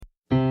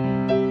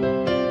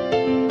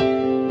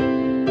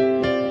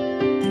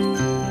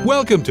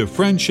Welcome to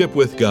Friendship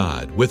with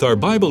God with our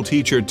Bible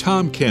teacher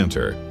Tom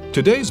Cantor.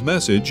 Today's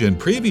message and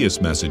previous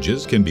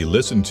messages can be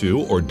listened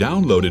to or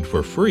downloaded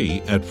for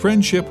free at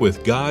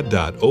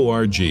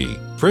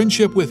friendshipwithgod.org.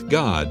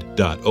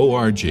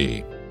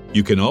 friendshipwithgod.org.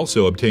 You can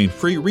also obtain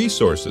free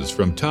resources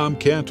from Tom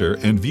Cantor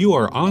and view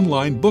our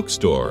online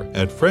bookstore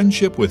at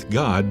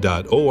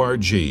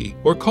friendshipwithgod.org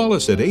or call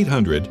us at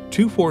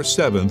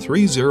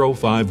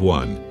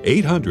 800-247-3051,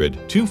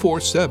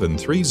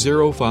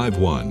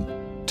 800-247-3051.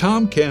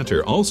 Tom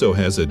Cantor also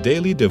has a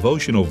daily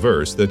devotional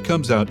verse that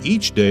comes out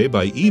each day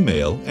by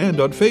email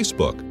and on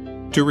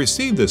Facebook. To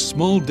receive this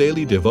small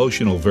daily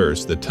devotional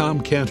verse that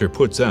Tom Cantor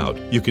puts out,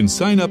 you can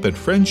sign up at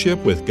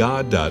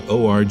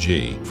friendshipwithgod.org,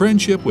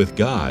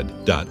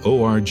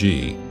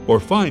 friendshipwithgod.org, or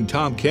find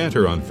Tom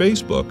Cantor on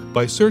Facebook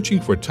by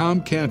searching for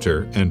Tom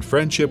Cantor and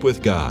Friendship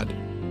with God.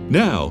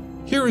 Now,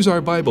 here is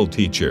our Bible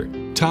teacher,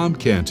 Tom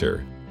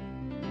Cantor.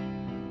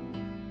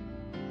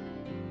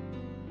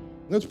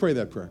 Let's pray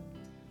that prayer.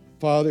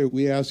 Father,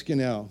 we ask you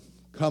now,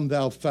 come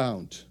thou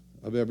fount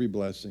of every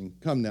blessing.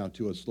 Come now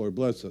to us, Lord.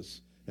 Bless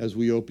us as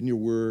we open your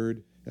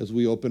word, as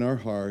we open our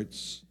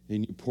hearts,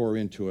 and you pour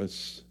into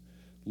us,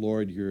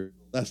 Lord, your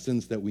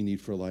lessons that we need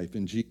for life.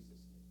 In Jesus'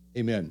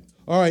 name, amen.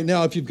 All right,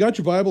 now, if you've got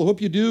your Bible,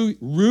 hope you do.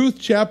 Ruth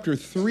chapter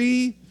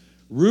 3.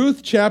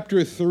 Ruth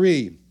chapter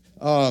 3.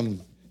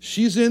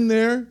 She's in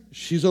there.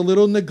 She's a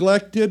little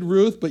neglected,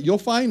 Ruth, but you'll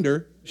find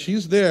her.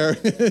 She's there.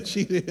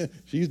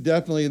 She's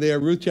definitely there.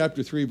 Ruth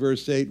chapter 3,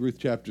 verse 8. Ruth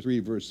chapter 3,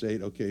 verse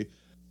 8. Okay.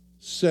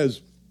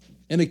 Says,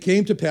 and it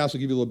came to pass, I'll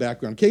give you a little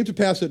background. It came to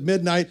pass at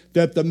midnight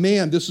that the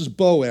man, this is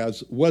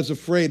Boaz, was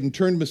afraid and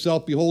turned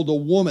himself. Behold, a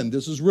woman,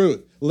 this is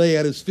Ruth, lay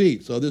at his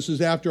feet. So this is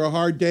after a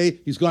hard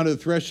day. He's gone to the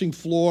threshing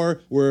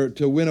floor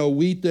to winnow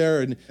wheat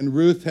there. And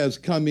Ruth has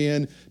come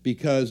in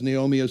because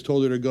Naomi has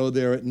told her to go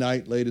there at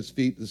night, lay at his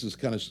feet. This has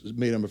kind of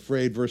made him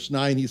afraid. Verse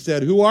 9, he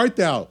said, Who art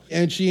thou?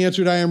 And she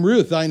answered, I am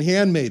Ruth, thine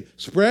handmaid.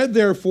 Spread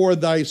therefore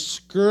thy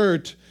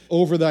skirt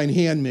over thine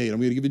handmaid. I'm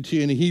going to give it to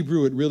you in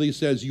Hebrew. It really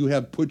says, you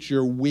have put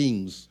your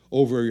wings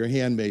over your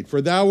handmaid,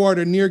 for thou art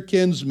a near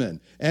kinsman.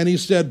 And he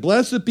said,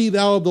 Blessed be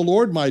thou of the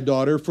Lord, my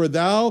daughter, for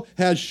thou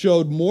hast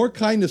showed more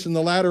kindness in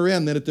the latter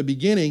end than at the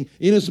beginning,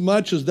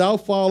 inasmuch as thou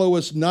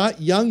followest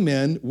not young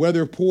men,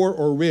 whether poor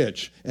or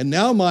rich. And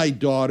now, my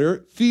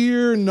daughter,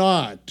 fear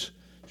not.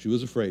 She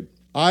was afraid.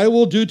 I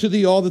will do to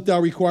thee all that thou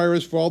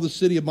requirest, for all the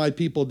city of my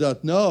people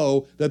doth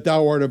know that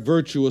thou art a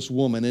virtuous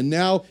woman. And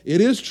now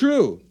it is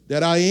true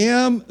that I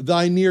am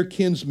thy near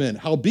kinsman.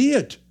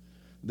 Howbeit,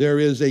 there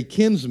is a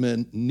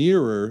kinsman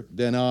nearer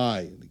than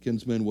I. The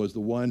kinsman was the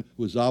one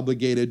who was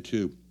obligated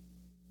to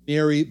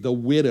marry the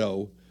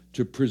widow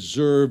to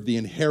preserve the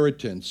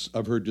inheritance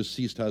of her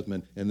deceased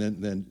husband. And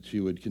then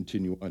she would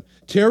continue on.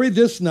 Tarry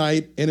this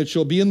night, and it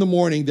shall be in the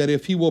morning, that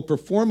if he will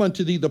perform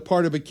unto thee the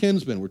part of a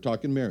kinsman, we're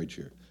talking marriage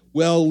here,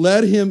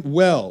 let him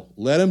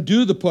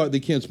do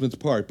the kinsman's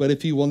part. But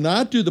if he will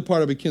not do the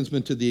part of a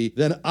kinsman to thee,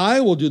 then I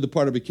will do the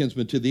part of a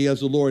kinsman to thee,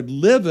 as the Lord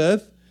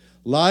liveth.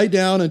 Lie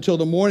down until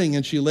the morning.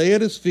 And she lay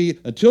at his feet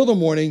until the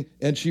morning,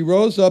 and she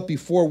rose up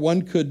before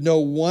one could know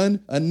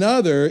one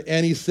another.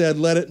 And he said,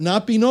 Let it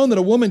not be known that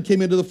a woman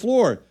came into the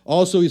floor.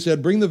 Also he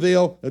said, Bring the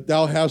veil that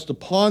thou hast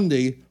upon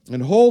thee,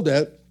 and hold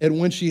it. And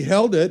when she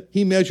held it,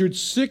 he measured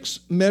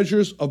 6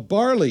 measures of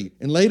barley,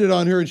 and laid it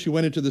on her, and she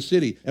went into the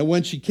city. And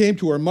when she came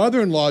to her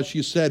mother-in-law,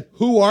 she said,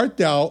 Who art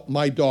thou,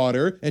 my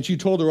daughter? And she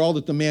told her all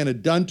that the man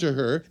had done to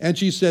her. And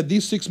she said,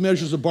 These 6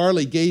 measures of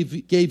barley gave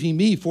he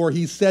me, for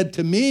he said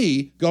to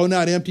me, Go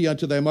not empty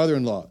unto thy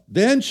mother-in-law.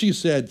 Then she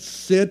said,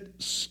 Sit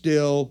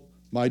still,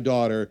 my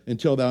daughter,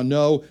 until thou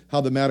know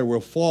how the matter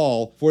will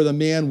fall, for the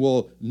man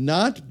will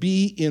not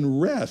be in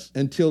rest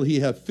until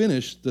he have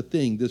finished the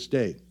thing this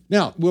day.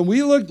 Now, when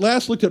we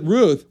last looked at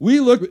Ruth, we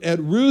looked at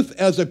Ruth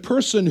as a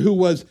person who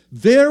was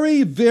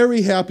very,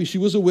 very happy. She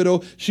was a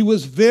widow. She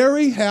was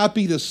very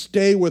happy to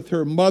stay with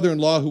her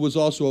mother-in-law, who was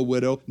also a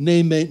widow,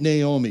 named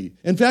Naomi.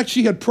 In fact,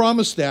 she had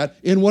promised that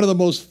in one of the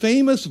most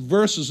famous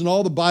verses in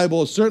all the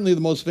Bible, certainly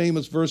the most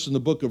famous verse in the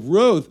book of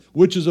Ruth,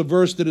 which is a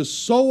verse that is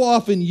so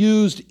often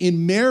used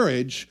in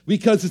marriage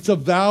because it's a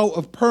vow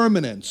of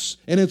permanence.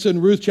 And it's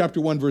in Ruth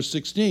chapter 1, verse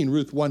 16,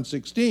 Ruth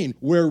 1:16,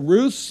 where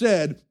Ruth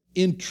said,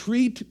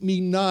 Entreat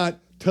me not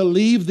to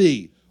leave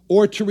thee,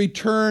 or to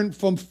return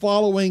from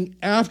following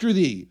after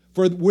thee.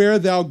 For where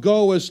thou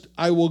goest,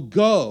 I will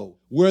go.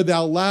 Where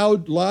thou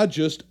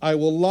lodgest, I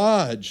will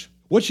lodge.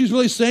 What she's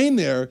really saying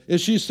there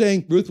is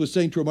Ruth was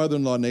saying to her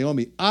mother-in-law,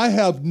 Naomi, I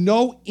have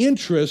no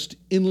interest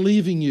in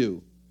leaving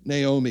you,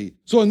 Naomi.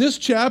 So in this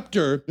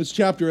chapter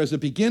as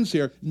it begins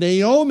here,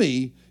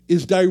 Naomi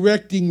is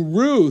directing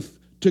Ruth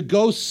to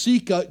go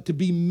seek to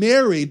be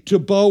married to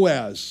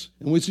Boaz.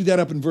 And we see that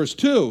up in verse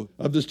 2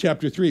 of this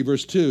chapter 3,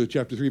 verse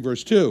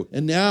 2.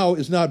 And now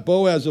is not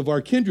Boaz of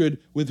our kindred,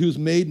 with whose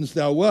maidens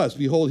thou wast.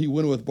 Behold, he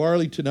winnoweth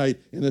barley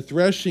tonight in the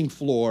threshing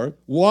floor.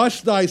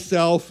 Wash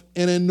thyself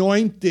and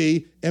anoint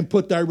thee, and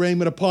put thy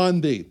raiment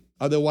upon thee.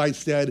 Otherwise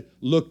said,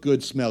 look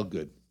good, smell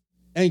good.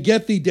 and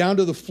get thee down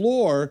to the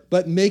floor,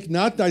 but make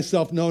not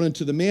thyself known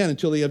unto the man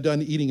until he have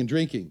done eating and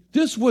drinking.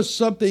 This was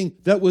something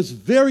that was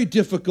very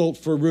difficult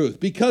for Ruth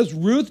because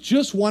Ruth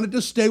just wanted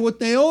to stay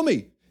with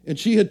Naomi. And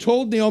she had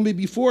told Naomi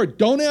before,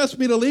 don't ask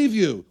me to leave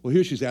you. Well,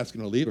 here she's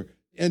asking to leave her.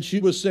 And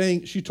she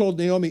told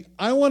Naomi,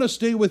 I want to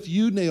stay with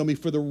you, Naomi,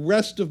 for the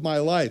rest of my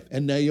life.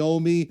 And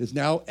Naomi is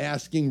now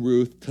asking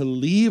Ruth to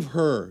leave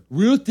her.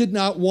 Ruth did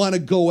not want to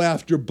go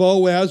after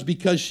Boaz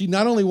because she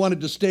not only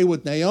wanted to stay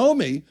with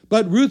Naomi,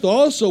 but Ruth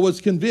also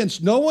was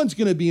convinced no one's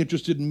going to be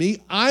interested in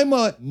me. I'm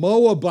a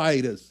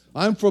Moabitess.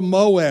 I'm from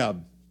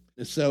Moab.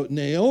 So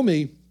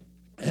Naomi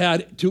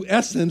had to,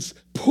 essence,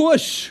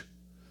 push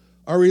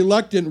a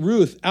reluctant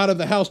Ruth out of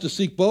the house to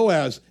seek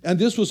Boaz. And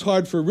this was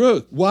hard for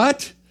Ruth.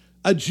 What?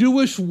 A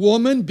Jewish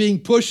woman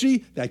being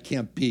pushy? That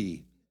can't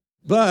be.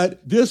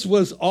 But this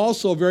was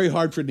also very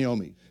hard for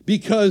Naomi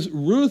because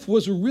Ruth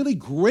was a really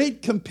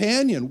great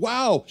companion.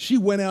 Wow, she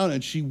went out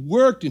and she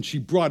worked and she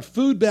brought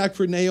food back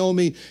for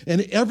Naomi,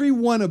 and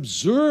everyone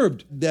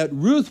observed that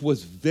Ruth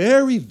was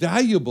very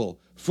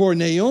valuable for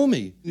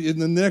Naomi. In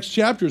the next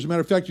chapter, as a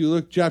matter of fact, you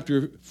look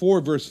chapter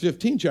 4, verse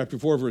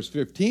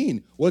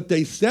 15, what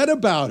they said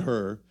about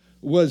her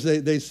was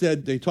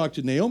they talked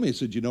to Naomi and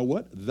said, you know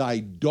what?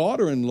 Thy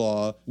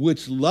daughter-in-law,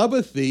 which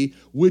loveth thee,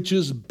 which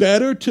is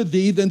better to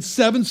thee than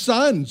 7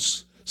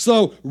 sons.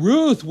 So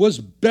Ruth was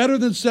better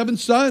than 7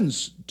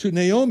 sons to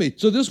Naomi.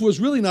 So this was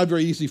really not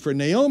very easy for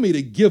Naomi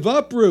to give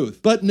up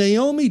Ruth. But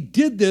Naomi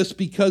did this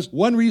because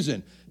one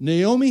reason.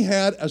 Naomi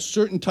had a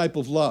certain type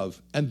of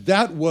love, and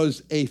that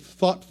was a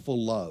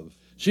thoughtful love.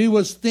 She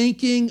was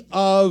thinking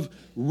of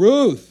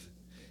Ruth.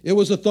 It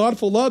was a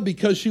thoughtful love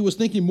because she was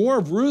thinking more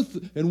of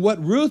Ruth and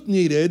what Ruth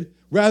needed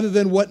rather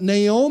than what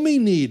Naomi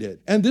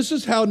needed. And this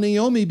is how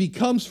Naomi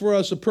becomes for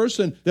us a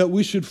person that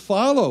we should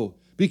follow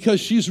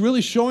because she's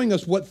really showing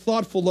us what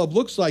thoughtful love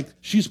looks like.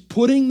 She's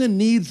putting the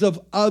needs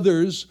of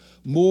others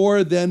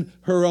more than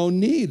her own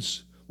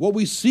needs. What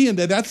we see in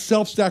that's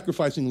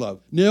self-sacrificing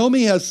love.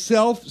 Naomi has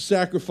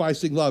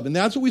self-sacrificing love, and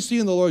that's what we see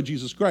in the Lord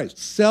Jesus Christ.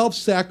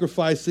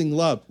 Self-sacrificing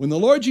love. When the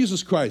Lord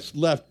Jesus Christ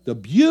left the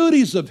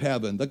beauties of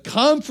heaven, the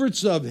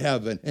comforts of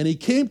heaven, and he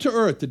came to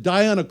earth to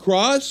die on a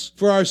cross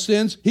for our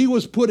sins, he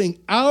was putting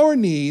our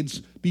needs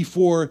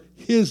before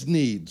his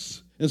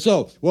needs. And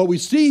so what we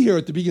see here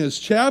at the beginning of this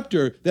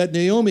chapter, that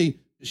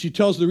Naomi, she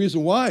tells the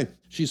reason why.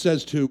 She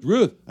says to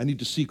Ruth, I need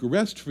to seek a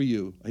rest for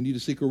you. I need to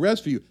seek a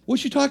rest for you.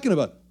 What's she talking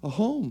about? A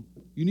home.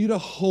 You need a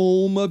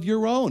home of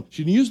your own.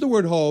 She didn't use the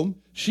word home.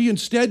 She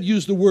instead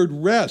used the word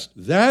rest.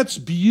 That's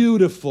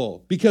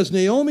beautiful because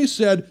Naomi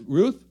said,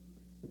 Ruth,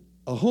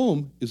 a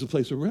home is a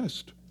place of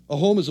rest. A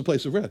home is a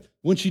place of rest.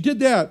 When she did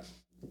that,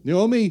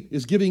 Naomi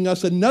is giving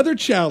us another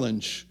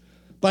challenge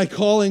by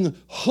calling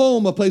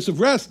home a place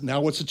of rest.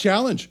 Now what's the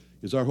challenge?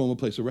 Is our home a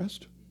place of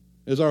rest?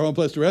 Is our home a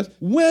place of rest?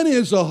 When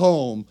is a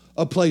home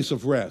a place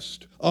of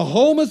rest? A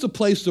home is a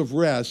place of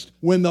rest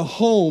when the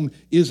home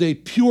is a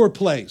pure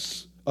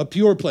place. A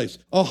pure place.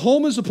 A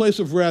home is a place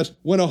of rest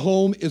when a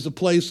home is a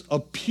place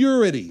of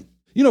purity.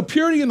 You know,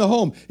 purity in the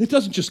home, it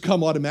doesn't just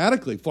come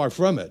automatically, far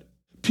from it.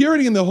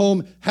 Purity in the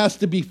home has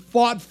to be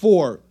fought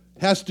for,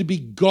 has to be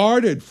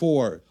guarded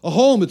for. A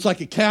home, it's like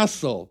a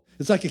castle.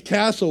 It's like a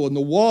castle and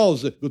the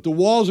walls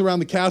around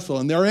the castle,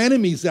 and there are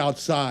enemies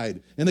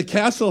outside. And the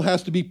castle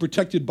has to be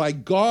protected by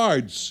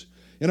guards.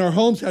 And our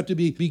homes have to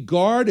be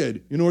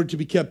guarded in order to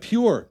be kept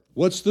pure.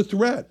 What's the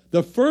threat?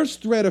 The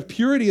first threat of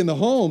purity in the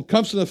home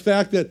comes from the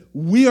fact that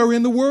we are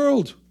in the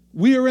world.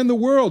 We are in the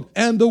world,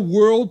 and the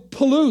world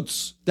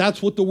pollutes.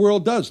 That's what the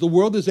world does. The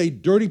world is a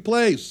dirty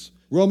place.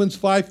 Romans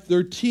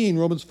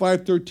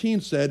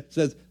 5:13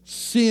 says,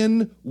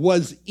 sin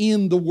was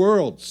in the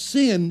world.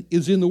 Sin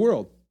is in the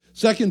world.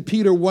 2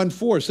 Peter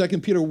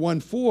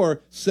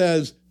 1:4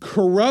 says,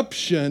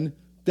 corruption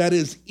that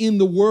is in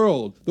the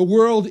world. The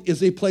world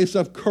is a place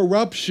of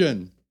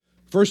corruption.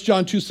 1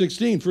 John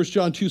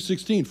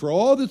 2:16, for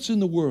all that's in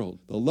the world,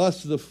 the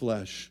lust of the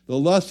flesh, the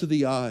lust of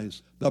the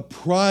eyes, the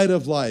pride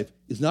of life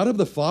is not of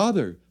the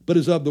Father, but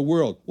is of the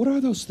world. What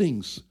are those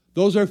things?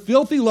 Those are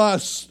filthy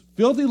lusts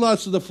of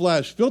the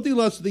flesh, filthy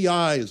lusts of the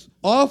eyes,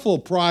 awful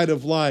pride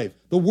of life.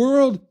 The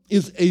world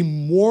is a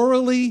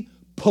morally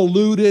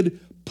polluted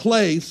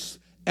place,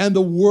 and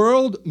the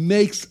world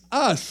makes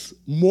us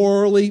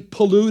morally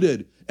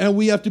polluted. And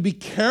we have to be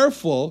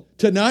careful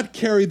to not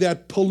carry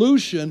that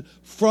pollution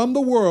from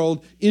the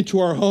world into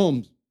our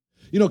homes.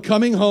 You know,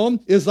 coming home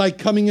is like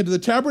coming into the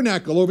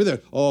tabernacle over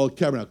there. Oh,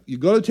 tabernacle. You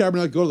go to the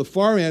tabernacle, go to the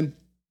far end.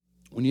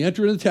 When you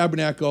enter into the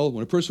tabernacle,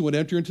 when a person would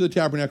enter into the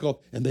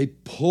tabernacle and they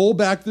pull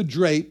back the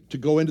drape to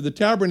go into the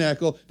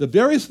tabernacle, the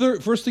very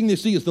first thing they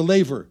see is the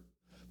laver.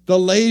 The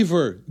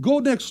laver. Go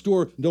next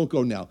door. Don't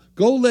go now.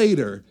 Go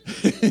later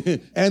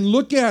and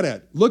look at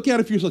it. Look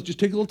at it for yourself. Just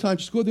take a little time.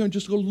 Just go there and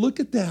just go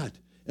look at that.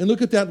 And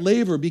look at that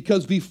laver,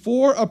 because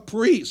before a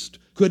priest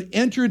could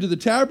enter into the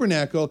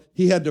tabernacle,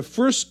 he had to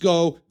first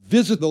go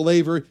visit the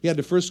laver. He had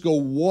to first go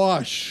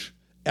wash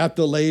at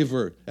the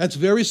laver. That's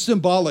very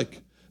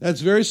symbolic.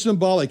 That's very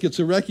symbolic. It's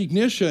a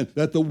recognition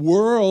that the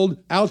world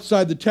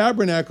outside the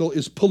tabernacle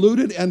is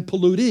polluted and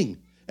polluting.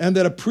 and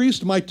that a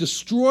priest might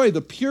destroy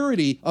the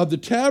purity of the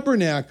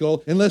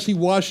tabernacle unless he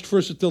washed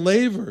first at the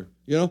laver.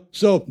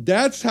 So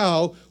that's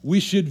how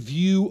we should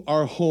view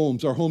our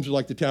homes. Our homes are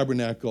like the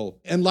tabernacle.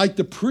 And like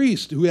the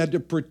priest who had to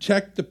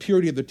protect the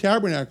purity of the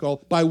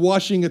tabernacle by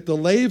washing at the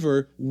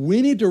laver,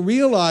 we need to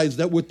realize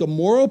that with the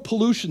moral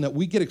pollution that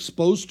we get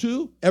exposed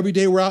to every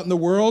day we're out in the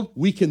world,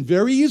 we can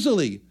very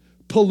easily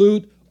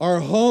pollute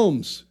our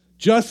homes.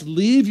 Just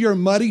leave your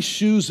muddy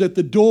shoes at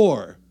the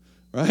door,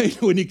 right?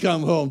 When you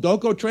come home. Don't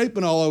go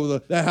traipsing all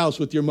over the house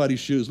with your muddy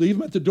shoes. Leave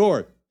them at the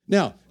door.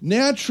 Now,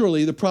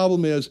 naturally, the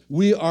problem is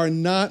we are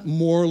not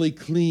morally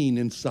clean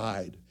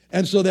inside.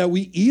 And so that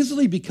we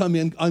easily become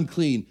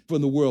unclean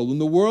from the world. When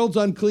the world's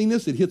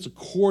uncleanness, it hits a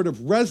chord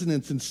of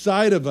resonance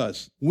inside of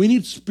us. We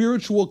need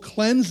spiritual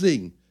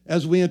cleansing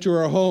as we enter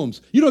our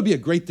homes. You know what would be a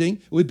great thing?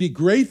 It would be a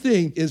great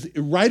thing is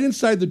right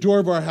inside the door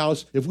of our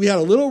house, if we had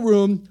a little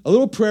room, a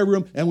little prayer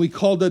room, and we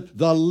called it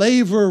the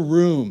laver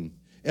room.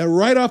 And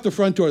right off the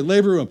front door,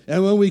 laver room.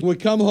 And when we would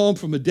come home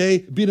from a day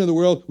being in the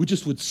world, we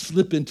just would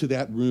slip into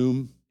that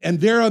room. And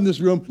there in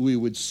this room, we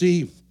would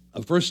see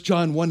 1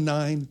 John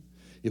 1:9.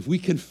 If we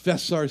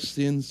confess our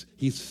sins,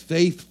 he's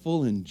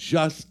faithful and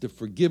just to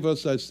forgive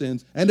us our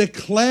sins and to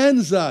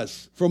cleanse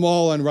us from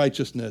all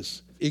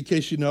unrighteousness. In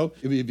case you know,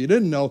 if you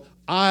didn't know,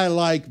 I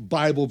like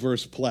Bible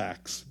verse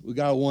plaques. We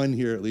got one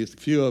here, at least a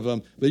few of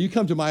them. But you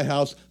come to my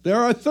house, there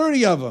are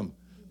 30 of them.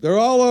 They're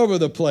all over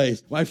the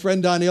place. My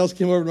friend Don Ailes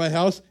came over to my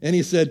house, and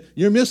he said,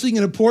 you're missing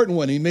an important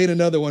one. He made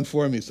another one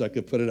for me so I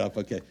could put it up.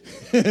 Okay.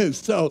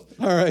 So,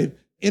 all right.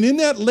 And in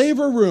that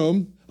laver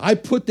room, I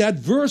put that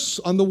verse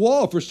on the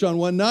wall, 1 John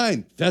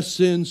 1:9. Confess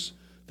sins,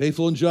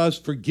 faithful and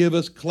just, forgive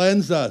us,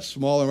 cleanse us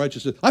from all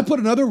unrighteousness. I put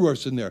another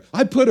verse in there.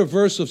 I put a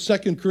verse of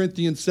 2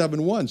 Corinthians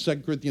 7:1.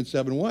 2 Corinthians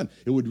 7:1.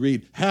 It would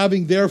read,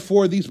 having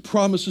therefore these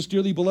promises,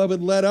 dearly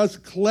beloved, let us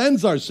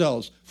cleanse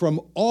ourselves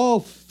from all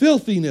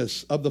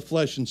filthiness of the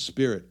flesh and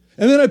spirit.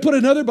 And then I put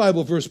another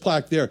Bible verse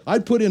plaque there. I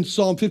put in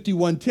Psalm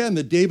 51:10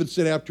 that David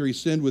said after he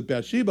sinned with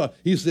Bathsheba.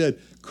 He said,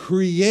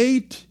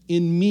 create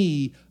in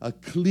me a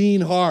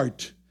clean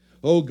heart,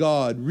 O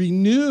God.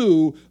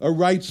 Renew a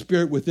right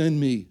spirit within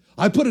me.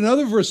 I put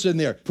another verse in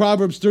there,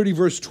 Proverbs 30,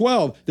 verse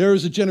 12. There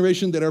is a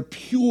generation that are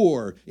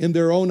pure in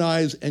their own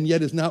eyes and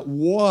yet is not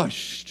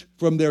washed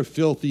from their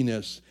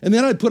filthiness. And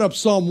then I put up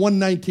Psalm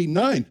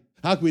 119:9.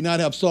 How can we not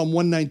have Psalm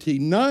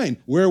 119:9?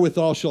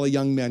 Wherewithal shall a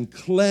young man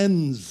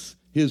cleanse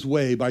his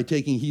way by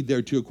taking heed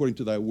thereto according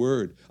to thy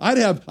word. I'd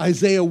have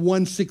Isaiah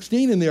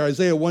 1:16 in there,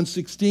 Isaiah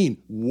 1:16.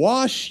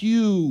 Wash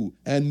you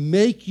and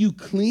make you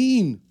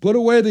clean. Put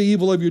away the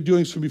evil of your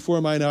doings from before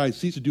mine eyes.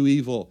 Cease to do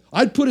evil.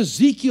 I'd put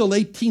Ezekiel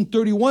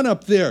 18:31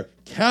 up there.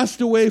 Cast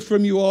away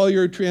from you all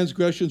your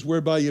transgressions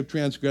whereby you have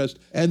transgressed,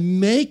 and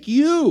make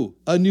you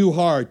a new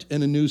heart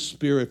and a new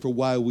spirit, for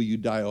why will you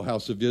die, O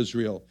house of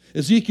Israel?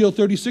 Ezekiel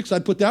 36,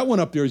 I'd put that one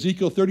up there.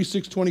 Ezekiel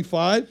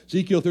 36:25.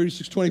 Ezekiel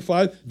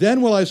 36:25.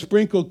 Then will I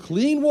sprinkle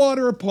clean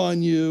water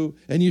upon you,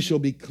 and you shall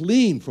be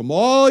clean from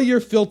all your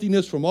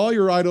filthiness, from all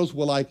your idols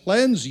will I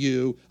cleanse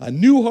you. A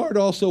new heart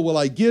also will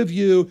I give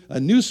you. A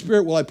new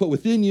spirit will I put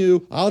within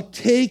you. I'll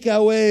take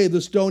away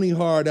the stony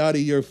heart out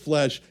of your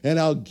flesh, and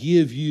I'll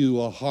give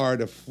you a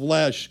heart of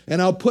flesh.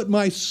 And I'll put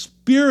my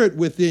spirit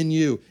within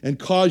you and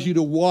cause you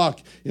to walk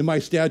in my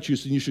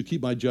statutes, and you shall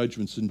keep my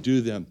judgments and do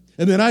them.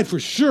 And then I for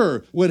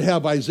sure would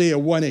have Isaiah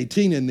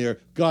 1:18 in there,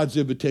 God's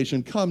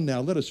invitation, come now,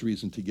 let us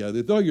reason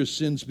together. Though your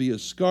sins be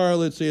as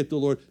scarlet, saith the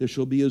Lord, they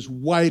shall be as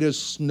white as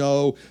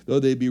snow. Though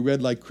they be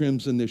red like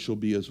crimson, they shall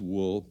be as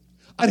wool.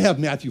 I'd have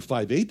Matthew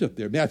 5:8 up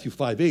there, Matthew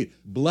 5:8.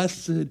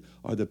 Blessed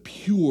are the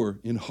pure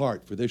in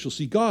heart, for they shall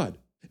see God.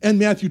 And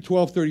Matthew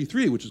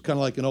 12:33, which is kind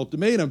of like an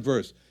ultimatum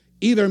verse.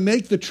 Either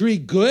make the tree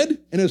good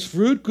and its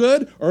fruit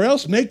good, or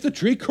else make the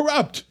tree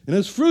corrupt and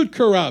its fruit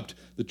corrupt.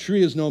 The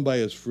tree is known by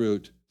its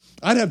fruit.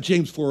 I'd have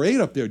James 4:8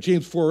 up there.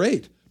 James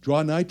 4:8.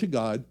 Draw nigh to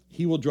God,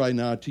 he will draw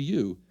nigh to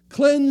you.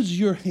 Cleanse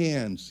your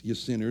hands, you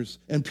sinners,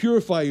 and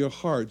purify your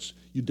hearts,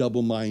 you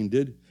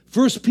double-minded.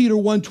 1 Peter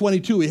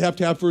 1:22. We have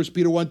to have 1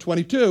 Peter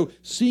 1:22.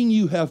 Seeing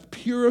you have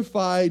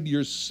purified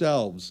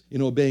yourselves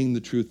in obeying the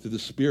truth of the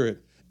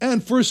Spirit.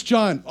 And 1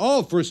 John.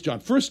 1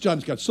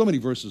 John's got so many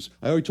verses.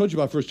 I already told you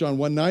about 1 John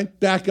 1:9.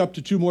 Back up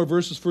to two more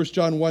verses, 1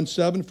 John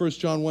 1:7. 1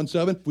 John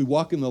 1:7. We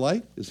walk in the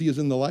light as he is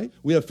in the light.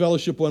 We have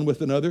fellowship one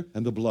with another,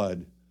 and the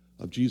blood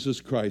of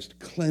Jesus Christ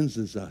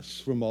cleanses us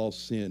from all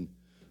sin.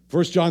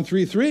 1 John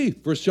 3:3.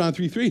 1 John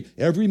 3:3.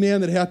 Every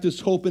man that hath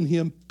this hope in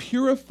him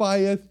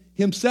purifieth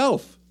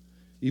himself,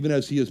 even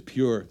as he is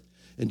pure.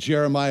 And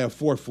Jeremiah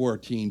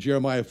 4:14.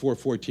 Jeremiah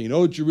 4:14.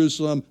 O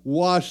Jerusalem,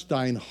 wash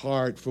thine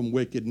heart from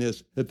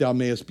wickedness, that thou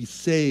mayest be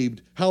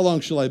saved. How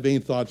long shall thy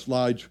vain thoughts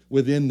lodge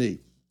within thee?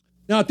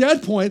 Now at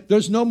that point,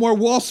 there's no more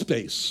wall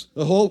space.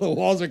 The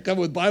walls are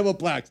covered with Bible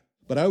plaques.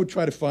 But I would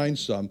try to find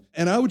some.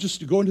 And I would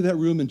just go into that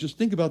room and just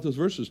think about those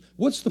verses.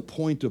 What's the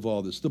point of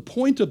all this? The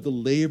point of the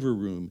laver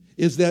room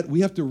is that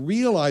we have to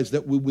realize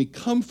that when we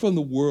come from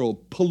the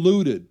world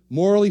polluted,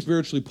 morally,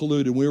 spiritually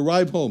polluted, when we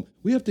arrive home,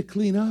 we have to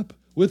clean up.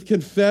 with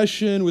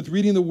confession, with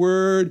reading the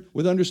word,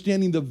 with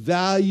understanding the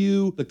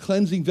value, the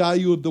cleansing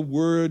value of the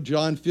word.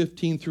 John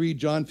 15:3,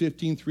 John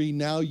 15:3,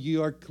 now ye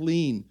are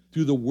clean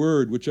through the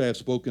word which I have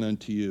spoken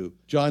unto you.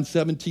 John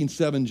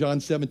 17:7, John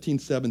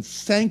 17:7,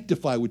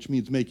 sanctify, which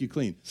means make you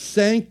clean.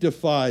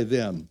 Sanctify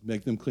them,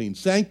 make them clean.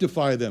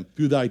 Sanctify them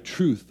through thy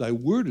truth. Thy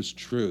word is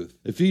truth.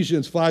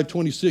 Ephesians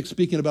 5:26,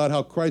 speaking about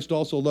how Christ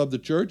also loved the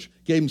church,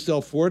 gave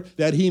himself for it,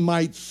 that he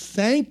might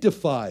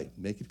sanctify,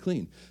 make it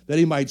clean, that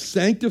he might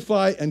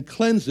sanctify and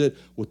cleanse it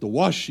with the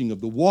washing of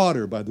the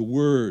water by the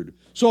word.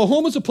 So a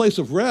home is a place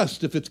of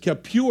rest if it's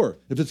kept pure.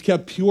 If it's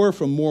kept pure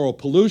from moral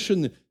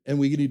pollution, and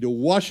we need to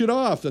wash it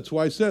off. That's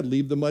why I said,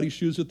 leave the muddy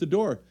shoes at the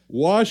door.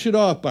 Wash it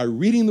off by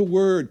reading the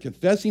word,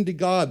 confessing to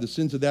God the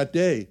sins of that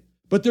day.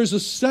 But there's a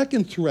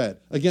second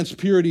threat against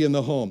purity in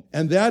the home,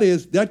 and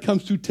that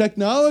comes through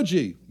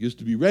technology. It used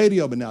to be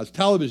radio, but now it's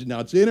television,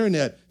 now it's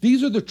internet.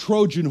 These are the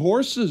Trojan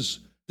horses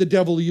the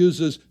devil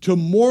uses to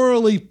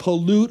morally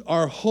pollute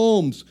our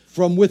homes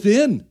from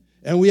within.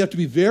 And we have to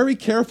be very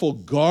careful,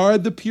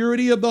 guard the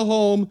purity of the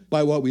home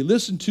by what we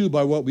listen to,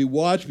 by what we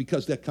watch,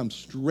 because that comes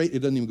straight, it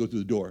doesn't even go through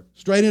the door,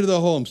 straight into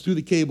the homes, through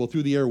the cable,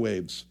 through the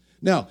airwaves.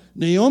 Now,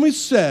 Naomi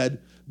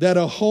said that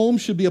a home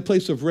should be a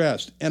place of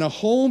rest, and a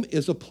home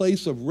is a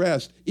place of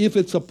rest if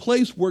it's a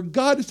place where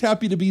God is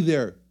happy to be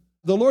there.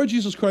 The Lord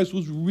Jesus Christ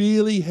was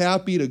really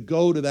happy to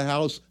go to the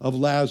house of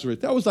Lazarus.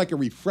 That was like a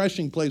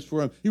refreshing place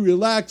for him. He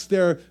relaxed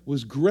there, it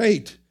was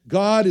great.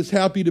 God is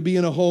happy to be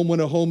in a home when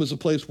a home is a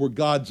place where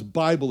God's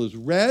Bible is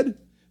read,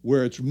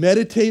 where it's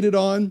meditated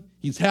on.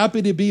 He's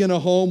happy to be in a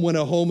home when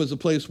a home is a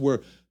place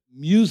where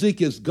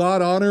music is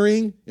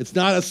God-honoring. It's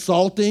not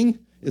assaulting.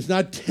 It's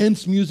not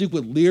tense music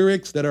with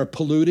lyrics that are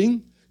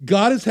polluting.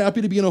 God is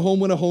happy to be in a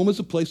home when a home is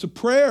a place of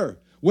prayer,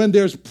 when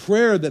there's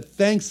prayer that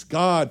thanks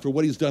God for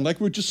what he's done,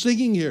 like we're just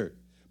singing here.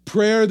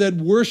 Prayer that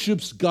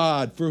worships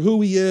God for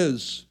who he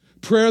is.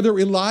 Prayer that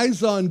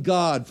relies on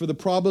God for the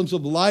problems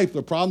of life,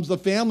 the problems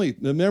of the family,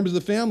 the members of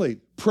the family.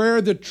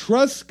 Prayer that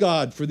trusts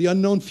God for the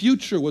unknown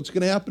future, what's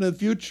going to happen in the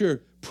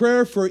future.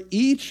 Prayer for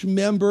each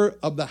member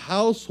of the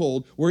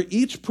household, where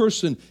each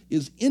person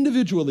is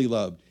individually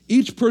loved.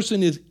 Each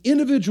person is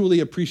individually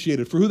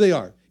appreciated for who they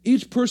are.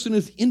 Each person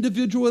is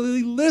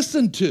individually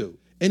listened to.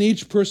 And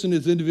each person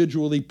is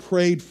individually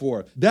prayed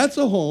for. That's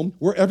a home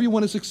where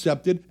everyone is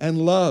accepted and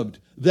loved.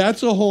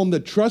 That's a home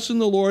that trusts in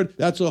the Lord.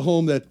 That's a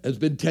home that has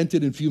been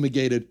tented and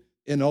fumigated,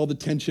 and all the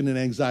tension and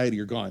anxiety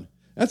are gone.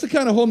 That's the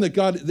kind of home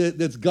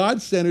that's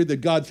God-centered,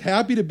 that God's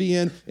happy to be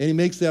in, and he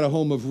makes that a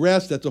home of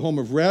rest. That's a home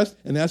of rest,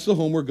 and that's the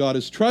home where God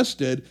is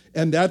trusted,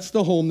 and that's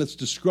the home that's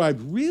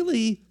described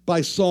really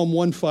by Psalm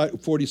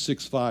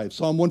 146:5.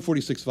 Psalm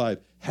 146:5.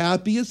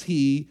 Happy is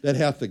he that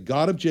hath the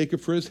God of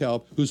Jacob for his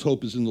help, whose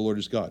hope is in the Lord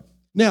his God.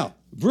 Now,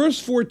 verse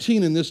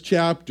 14 in this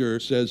chapter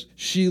says,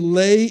 she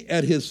lay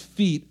at his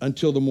feet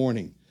until the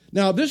morning.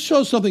 Now, this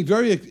shows something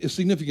very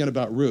significant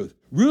about Ruth.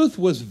 Ruth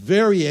was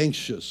very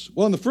anxious.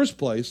 Well, in the first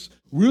place,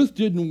 Ruth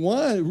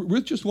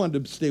just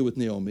wanted to stay with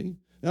Naomi.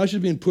 Now she's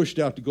being pushed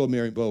out to go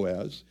marry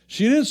Boaz.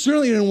 She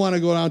certainly didn't want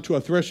to go down to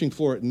a threshing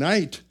floor at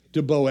night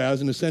to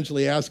Boaz and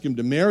essentially ask him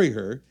to marry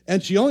her.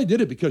 And she only did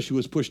it because she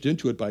was pushed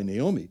into it by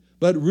Naomi.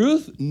 But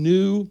Ruth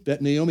knew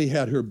that Naomi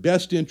had her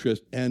best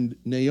interest, and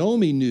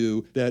Naomi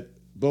knew that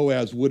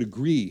Boaz would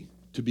agree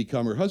to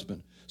become her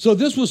husband. So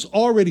this was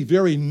already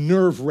very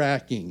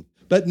nerve-wracking.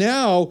 But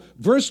now,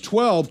 verse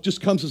 12 just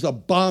comes as a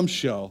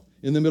bombshell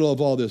in the middle of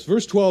all this.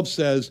 Verse 12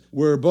 says,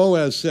 where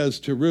Boaz says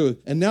to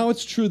Ruth, and now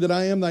it's true that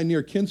I am thy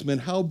near kinsman,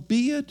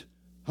 howbeit,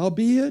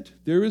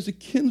 there is a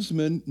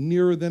kinsman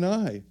nearer than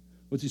I.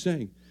 What's he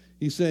saying?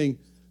 He's saying,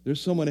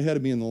 there's someone ahead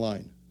of me in the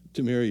line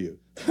to marry you.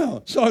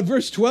 So in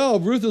verse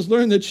 12, Ruth has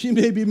learned that she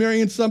may be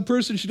marrying some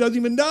person she doesn't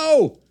even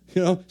know.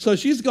 So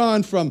she's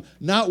gone from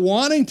not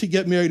wanting to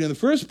get married in the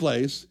first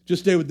place,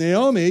 just stay with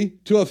Naomi,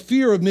 to a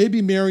fear of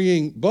maybe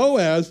marrying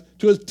Boaz,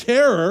 to a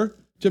terror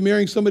to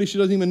marrying somebody she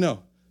doesn't even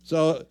know.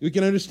 So we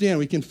can understand,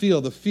 we can feel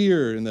the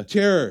fear and the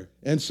terror.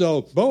 And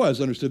so Boaz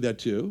understood that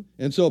too.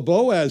 And so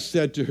Boaz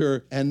said to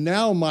her, and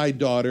now, my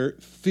daughter,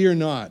 fear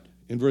not,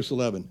 in verse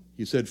 11.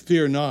 He said,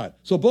 fear not.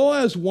 So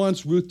Boaz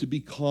wants Ruth to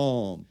be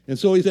calm. And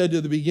so he said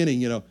to the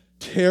beginning,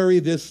 tarry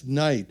this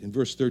night, in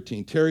verse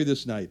 13, tarry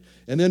this night.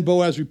 And then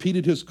Boaz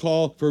repeated his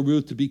call for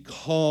Ruth to be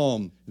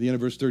calm. At the end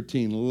of verse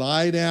 13,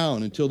 lie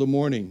down until the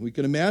morning. We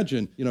can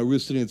imagine,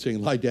 Ruth sitting and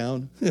saying, lie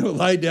down,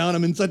 lie down,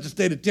 I'm in such a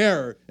state of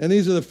terror. And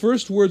these are the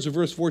first words of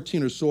verse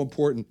 14 are so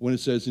important when it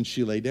says, and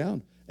she lay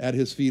down at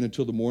his feet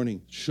until the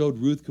morning. Showed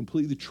Ruth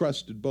completely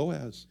trusted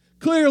Boaz.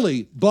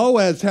 Clearly,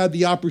 Boaz had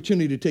the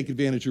opportunity to take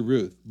advantage of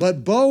Ruth,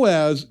 but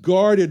Boaz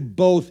guarded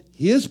both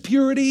his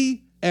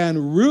purity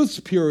and Ruth's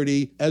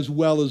purity, as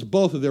well as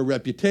both of their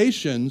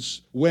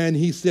reputations, when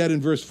he said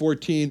in verse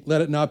 14, let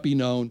it not be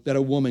known that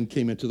a woman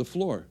came into the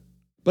floor.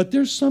 But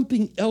there's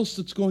something else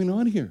that's going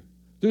on here.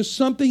 There's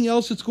something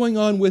else that's going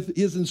on with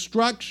his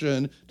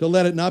instruction to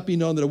let it not be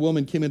known that a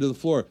woman came into the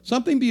floor.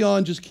 Something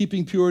beyond just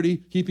keeping purity,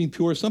 keeping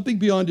pure, something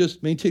beyond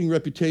just maintaining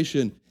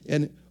reputation.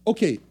 And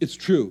Okay, it's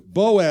true.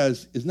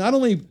 Boaz is not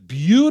only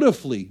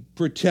beautifully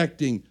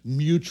protecting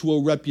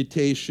mutual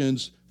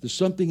reputations, there's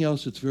something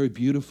else that's very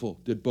beautiful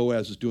that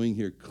Boaz is doing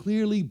here.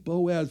 Clearly,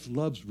 Boaz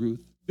loves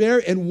Ruth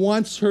and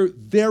wants her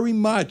very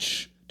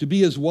much to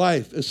be his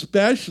wife,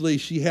 especially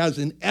she has,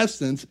 in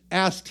essence,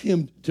 asked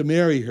him to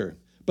marry her.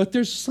 But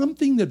there's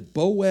something that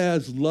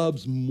Boaz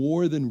loves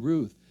more than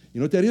Ruth.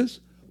 You know what that is?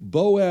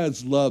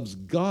 Boaz loves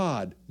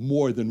God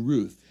more than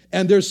Ruth.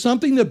 And there's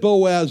something that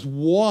Boaz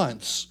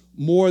wants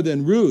more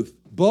than Ruth.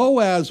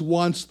 Boaz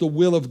wants the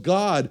will of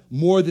God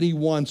more than he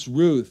wants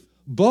Ruth.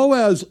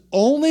 Boaz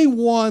only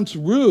wants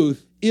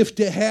Ruth if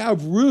to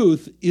have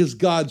Ruth is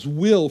God's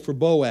will for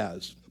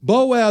Boaz.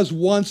 Boaz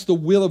wants the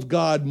will of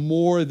God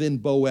more than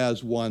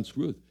Boaz wants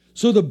Ruth.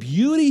 So the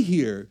beauty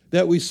here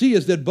that we see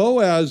is that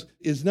Boaz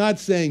is not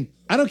saying,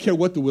 I don't care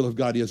what the will of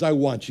God is, I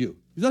want you.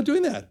 He's not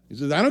doing that. He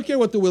says, I don't care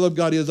what the will of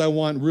God is, I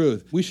want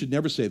Ruth. We should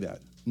never say that.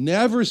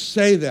 Never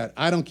say that.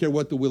 I don't care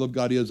what the will of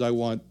God is, I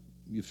want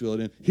you. Fill it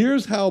in.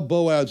 Here's how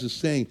Boaz is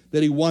saying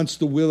that he wants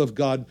the will of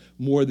God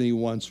more than he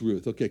wants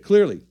Ruth. Okay,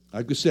 clearly,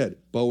 like we said,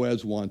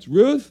 Boaz wants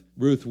Ruth,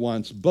 Ruth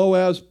wants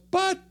Boaz,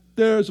 but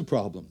there's a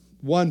problem.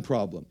 One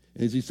problem.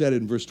 As he said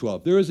in verse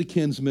 12, there is a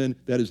kinsman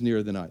that is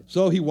nearer than I.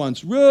 So he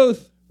wants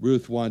Ruth,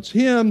 Ruth wants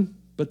him,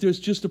 but there's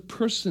just a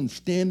person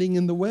standing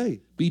in the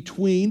way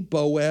between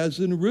Boaz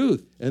and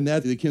Ruth, and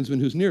that's the kinsman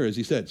who's near, as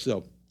he said.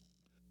 So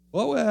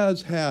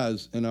Boaz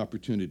has an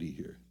opportunity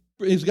here.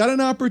 He's got an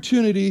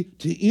opportunity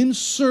to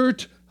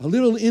insert a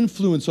little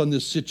influence on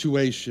this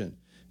situation.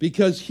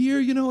 Because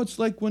here, it's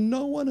like when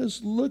no one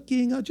is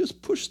looking, I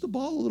just push the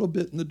ball a little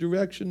bit in the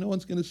direction no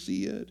one's going to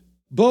see it.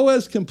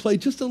 Boaz can play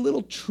just a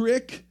little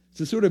trick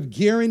to sort of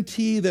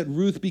guarantee that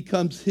Ruth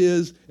becomes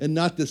his and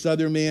not this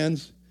other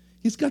man's.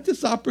 He's got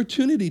this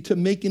opportunity to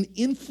make an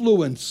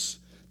influence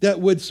that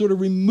would sort of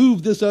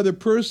remove this other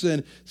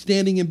person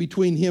standing in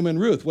between him and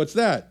Ruth. What's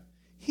that?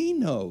 He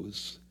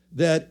knows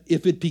that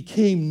if it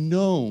became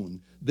known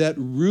that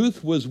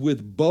Ruth was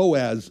with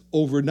Boaz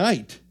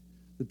overnight,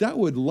 that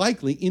would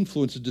likely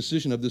influence the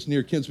decision of this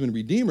near kinsman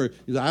redeemer.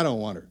 He said, I don't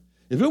want her.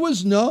 If it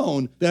was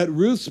known that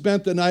Ruth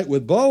spent the night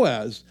with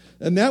Boaz,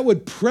 and that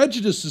would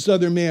prejudice this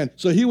other man,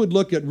 so he would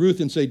look at Ruth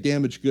and say,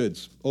 damaged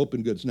goods,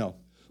 open goods. No.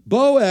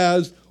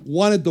 Boaz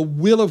wanted the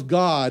will of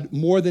God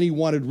more than he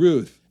wanted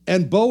Ruth.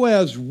 And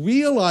Boaz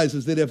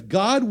realizes that if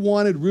God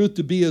wanted Ruth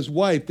to be his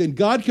wife, then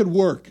God could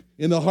work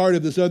in the heart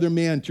of this other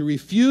man to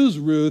refuse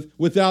Ruth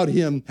without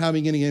him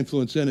having any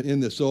influence in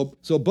this.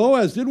 So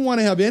Boaz didn't want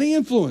to have any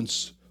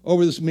influence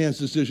over this man's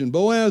decision.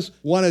 Boaz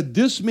wanted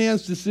this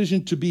man's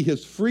decision to be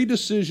his free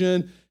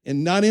decision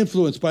and not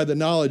influenced by the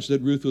knowledge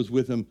that Ruth was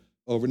with him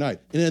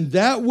overnight. And in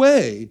that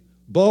way,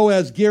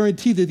 Boaz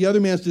guaranteed that the other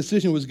man's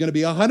decision was going to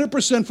be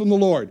 100% from the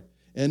Lord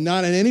and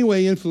not in any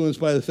way influenced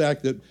by the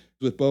fact that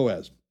with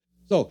Boaz.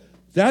 So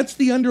that's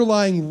the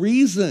underlying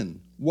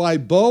reason why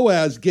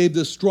Boaz gave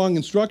this strong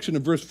instruction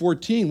in verse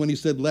 14 when he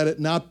said, let it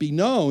not be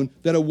known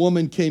that a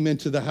woman came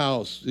into the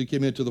house, he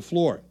came into the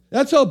floor.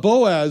 That's how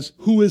Boaz,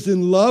 who is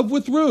in love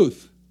with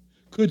Ruth,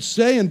 could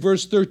say in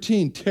verse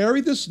 13,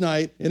 tarry this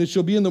night, and it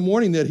shall be in the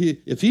morning that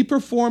if he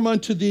perform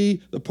unto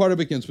thee the part of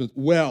a kinsman,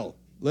 well,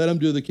 let him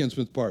do the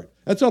kinsman's part.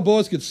 That's how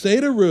Boaz could say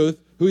to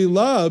Ruth, who he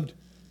loved,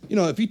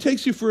 if he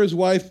takes you for his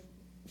wife,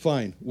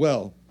 fine,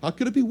 well. How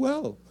could it be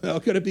well? How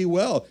could it be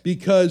well?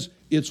 Because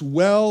it's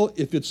well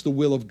if it's the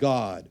will of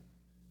God.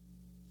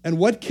 And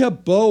what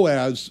kept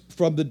Boaz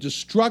from the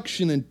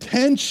destruction and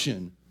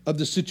tension of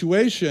the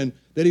situation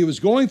that he was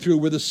going through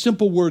were the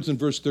simple words in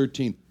verse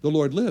 13. The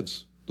Lord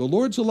lives. The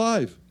Lord's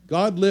alive.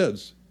 God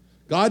lives.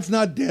 God's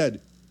not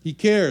dead. He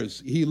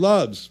cares. He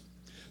loves.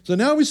 So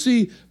now we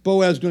see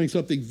Boaz doing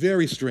something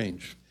very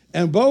strange.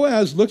 And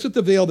Boaz looks at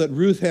the veil that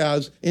Ruth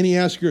has, and he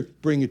asks her,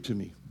 bring it to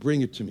me,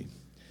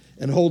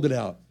 and hold it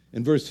out.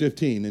 In verse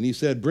 15, and he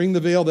said, bring the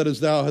veil that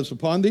thou hast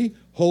upon thee,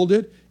 hold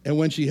it. And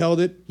when she held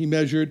it, he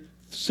measured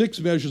 6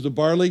 measures of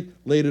barley,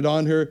 laid it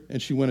on her,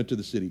 and she went into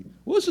the city.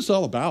 What's this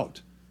all about?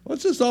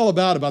 What's this all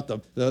about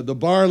the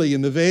barley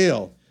and the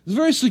veil? It's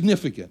very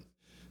significant.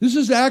 This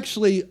is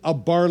actually a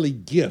barley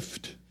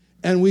gift.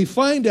 And we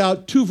find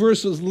out 2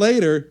 verses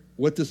later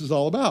what this is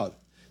all about.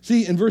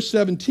 See, in verse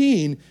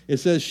 17, it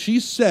says, she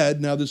said,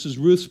 now this is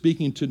Ruth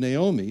speaking to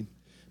Naomi,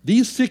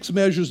 these 6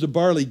 measures of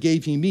barley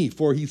gave he me,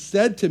 for he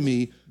said to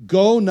me,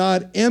 go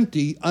not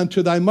empty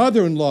unto thy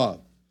mother-in-law.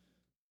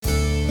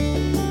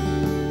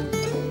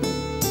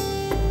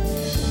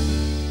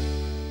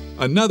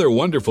 Another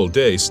wonderful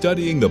day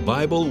studying the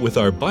Bible with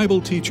our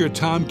Bible teacher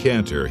Tom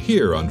Cantor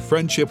here on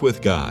Friendship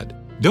with God.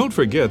 Don't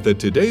forget that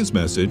today's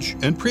message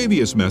and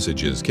previous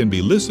messages can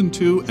be listened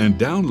to and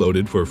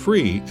downloaded for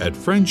free at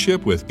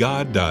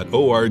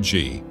friendshipwithgod.org.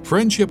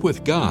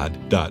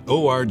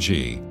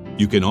 friendshipwithgod.org.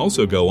 You can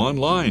also go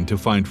online to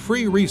find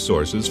free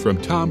resources from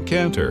Tom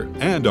Cantor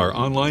and our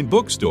online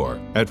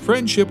bookstore at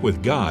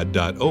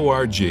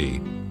friendshipwithgod.org.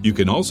 You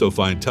can also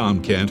find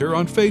Tom Cantor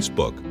on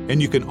Facebook, and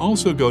you can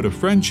also go to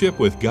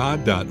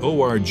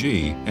friendshipwithgod.org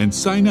and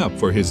sign up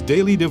for his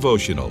daily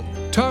devotional.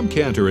 Tom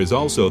Cantor is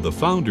also the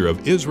founder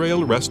of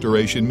Israel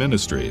Restoration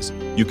Ministries.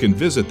 You can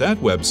visit that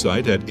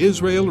website at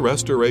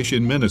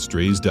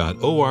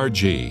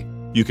israelrestorationministries.org.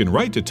 You can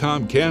write to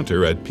Tom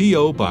Cantor at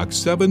P.O. Box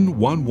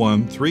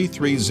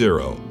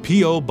 711330,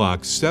 P.O.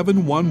 Box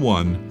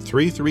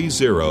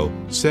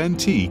 711330,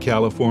 Santee,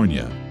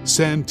 California.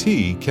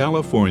 Santee,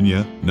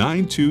 California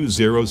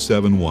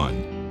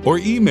 92071. Or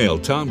email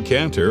Tom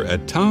Cantor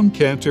at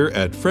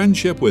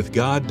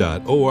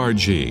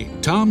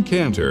tomcantor@friendshipwithgod.org,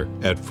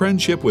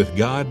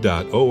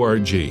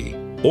 tomcantor@friendshipwithgod.org.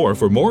 Or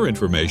for more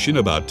information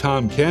about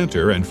Tom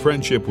Cantor and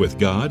Friendship with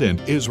God and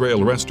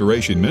Israel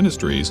Restoration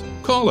Ministries,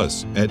 call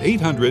us at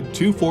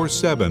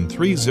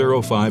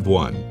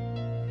 800-247-3051.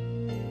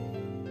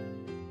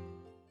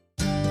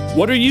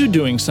 What are you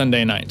doing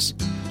Sunday nights?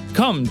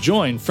 Come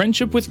join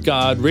Friendship with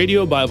God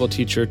radio Bible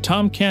teacher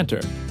Tom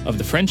Cantor of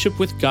the Friendship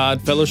with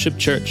God Fellowship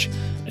Church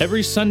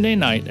every Sunday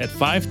night at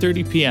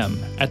 5:30 p.m.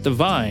 at The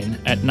Vine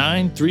at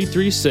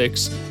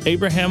 9336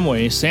 Abraham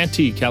Way,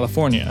 Santee,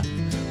 California.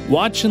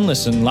 Watch and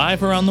listen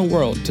live around the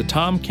world to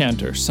Tom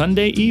Cantor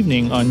Sunday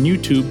evening on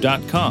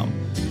YouTube.com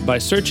by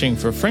searching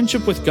for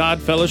Friendship with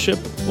God Fellowship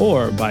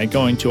or by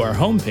going to our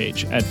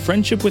homepage at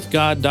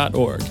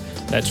friendshipwithgod.org.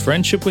 That's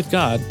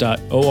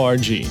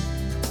friendshipwithgod.org.